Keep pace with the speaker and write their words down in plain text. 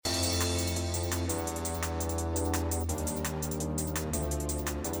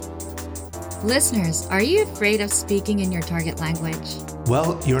Listeners, are you afraid of speaking in your target language?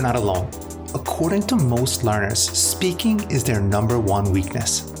 Well, you're not alone. According to most learners, speaking is their number one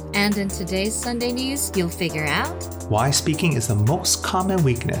weakness. And in today's Sunday News, you'll figure out why speaking is the most common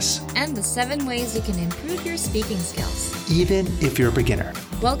weakness and the 7 ways you can improve your speaking skills, even if you're a beginner.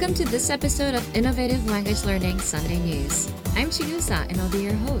 Welcome to this episode of Innovative Language Learning Sunday News. I'm Chigusa and I'll be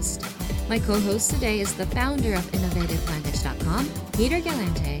your host. My co-host today is the founder of InnovativeLanguage.com, Peter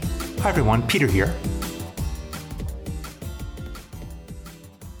Galante. Hi everyone, Peter here.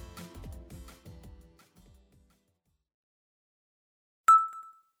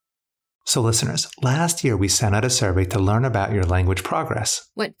 So listeners, last year we sent out a survey to learn about your language progress.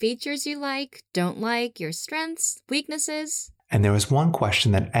 What features you like, don't like, your strengths, weaknesses. And there was one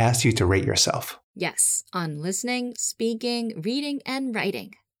question that asked you to rate yourself. Yes, on listening, speaking, reading, and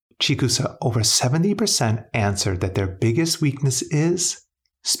writing. Chigusa, over 70% answered that their biggest weakness is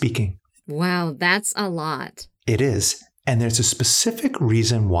speaking. Wow, that's a lot. It is, and there's a specific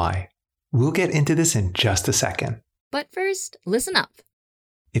reason why. We'll get into this in just a second. But first, listen up.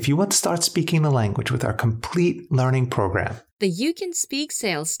 If you want to start speaking the language with our complete learning program, the You Can Speak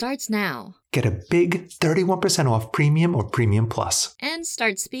sale starts now. Get a big 31% off Premium or Premium Plus. And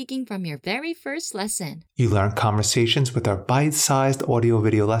start speaking from your very first lesson. You learn conversations with our bite-sized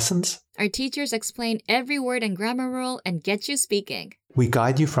audio-video lessons. Our teachers explain every word and grammar rule and get you speaking. We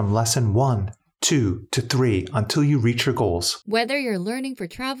guide you from lesson 1, 2 to 3 until you reach your goals. Whether you're learning for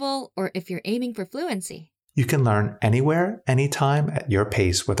travel or if you're aiming for fluency. You can learn anywhere, anytime at your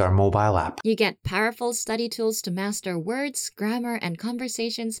pace with our mobile app. You get powerful study tools to master words, grammar, and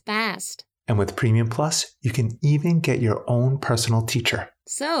conversations fast. And with Premium Plus, you can even get your own personal teacher.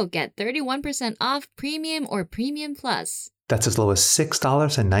 So get 31% off Premium or Premium Plus. That's as low as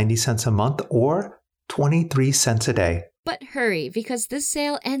 $6.90 a month or 23 cents a day. But hurry, because this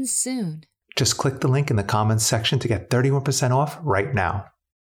sale ends soon. Just click the link in the comments section to get 31% off right now.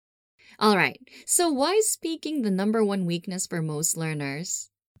 All right, so why is speaking the number one weakness for most learners?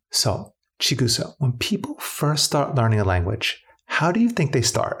 So, Chigusa, when people first start learning a language, how do you think they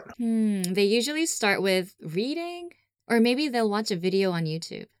start? They usually start with reading, or maybe they'll watch a video on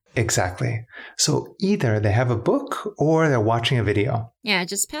YouTube. Exactly. So either they have a book or they're watching a video. Yeah,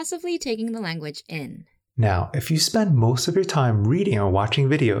 just passively taking the language in. Now, if you spend most of your time reading or watching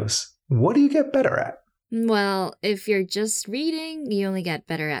videos, what do you get better at? Well, if you're just reading, you only get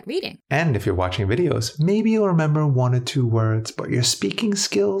better at reading. And if you're watching videos, maybe you'll remember 1 or 2 words, but your speaking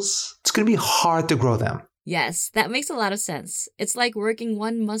skills, it's going to be hard to grow them. Yes, that makes a lot of sense. It's like working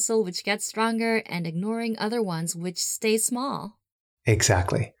one muscle which gets stronger and ignoring other ones which stay small.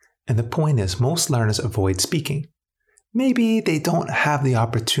 Exactly. And the point is, most learners avoid speaking. Maybe they don't have the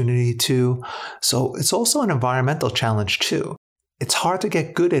opportunity to, so it's also an environmental challenge too. It's hard to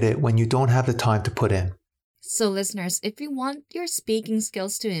get good at it when you don't have the time to put in. So listeners, if you want your speaking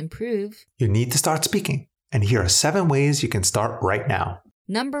skills to improve, you need to start speaking. And here are 7 ways you can start right now.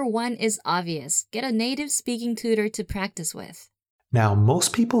 Number 1 is obvious. Get a native speaking tutor to practice with. Now,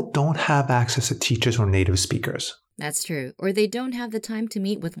 most people don't have access to teachers or native speakers. That's true, or they don't have the time to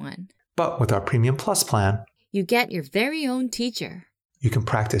meet with one. But with our Premium Plus plan, you get your very own teacher. You can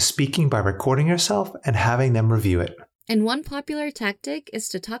practice speaking by recording yourself and having them review it. And one popular tactic is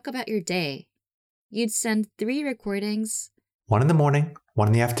to talk about your day. You'd send 3 recordings. 1 in the morning, 1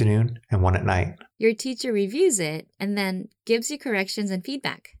 in the afternoon, and 1 at night. Your teacher reviews it and then gives you corrections and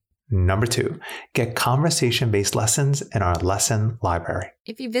feedback. Number 2, get conversation-based lessons in our lesson library.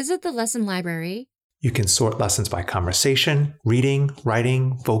 If you visit the lesson library, you can sort lessons by conversation, reading,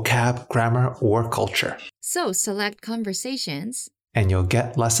 writing, vocab, grammar, or culture. So select conversations. And you'll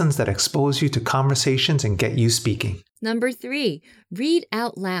get lessons that expose you to conversations and get you speaking. Number 3, read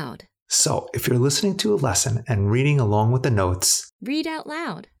out loud. So if you're listening to a lesson and reading along with the notes, read out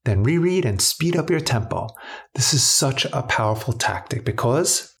loud. Then reread and speed up your tempo. This is such a powerful tactic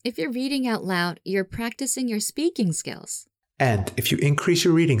because if you're reading out loud, you're practicing your speaking skills. And if you increase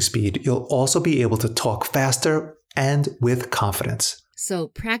your reading speed, you'll also be able to talk faster and with confidence. So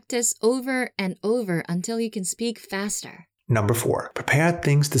practice over and over until you can speak faster. Number 4, prepare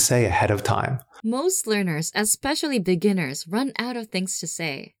things to say ahead of time. Most learners, especially beginners, run out of things to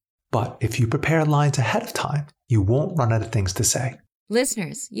say. But if you prepare lines ahead of time, you won't run out of things to say.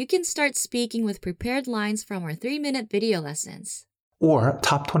 Listeners, you can start speaking with prepared lines from our 3-minute video lessons. Or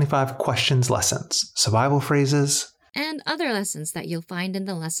top 25 questions lessons, survival phrases, and other lessons that you'll find in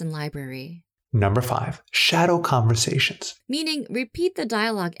the lesson library. Number 5, shadow conversations. Meaning, repeat the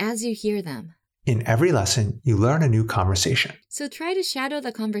dialogue as you hear them. In every lesson, you learn a new conversation. So try to shadow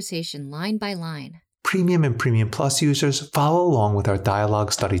the conversation line by line. Premium and Premium Plus users follow along with our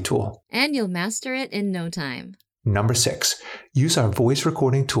dialogue study tool. And you'll master it in no time. Number 6, use our voice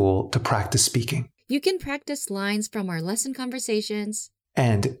recording tool to practice speaking. You can practice lines from our lesson conversations.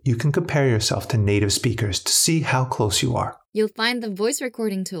 And you can compare yourself to native speakers to see how close you are. You'll find the voice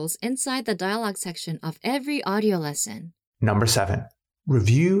recording tools inside the dialogue section of every audio lesson. Number 7,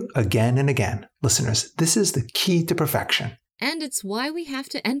 review again and again. Listeners, this is the key to perfection. And it's why we have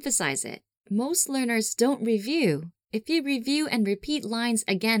to emphasize it. Most learners don't review. If you review and repeat lines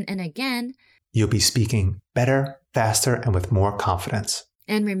again and again, you'll be speaking better, faster, and with more confidence.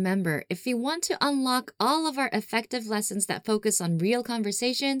 And remember, if you want to unlock all of our effective lessons that focus on real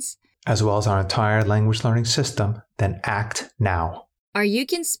conversations, as well as our entire language learning system, then act now. Our You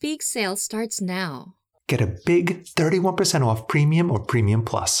Can Speak sale starts now. Get a big 31% off Premium or Premium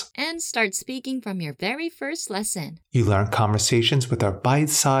Plus. And start speaking from your very first lesson. You learn conversations with our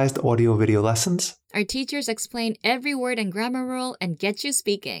bite-sized audio-video lessons. Our teachers explain every word and grammar rule and get you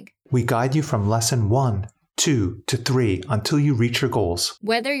speaking. We guide you from lesson 1, 2 to 3 until you reach your goals.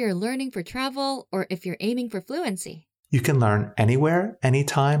 Whether you're learning for travel or if you're aiming for fluency. You can learn anywhere,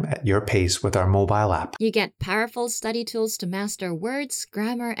 anytime at your pace with our mobile app. You get powerful study tools to master words,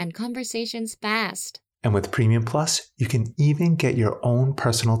 grammar, and conversations fast. And with Premium Plus, you can even get your own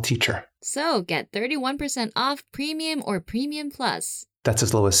personal teacher. So get 31% off Premium or Premium Plus. That's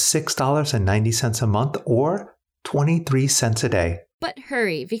as low as $6.90 a month or 23 cents a day. But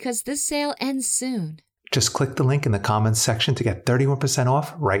hurry, because this sale ends soon. Just click the link in the comments section to get 31%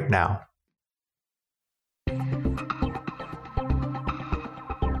 off right now.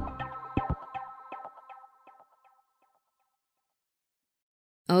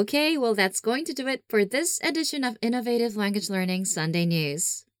 Okay, well that's going to do it for this edition of Innovative Language Learning Sunday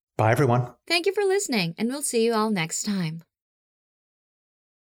News. Bye everyone. Thank you for listening, and we'll see you all next time.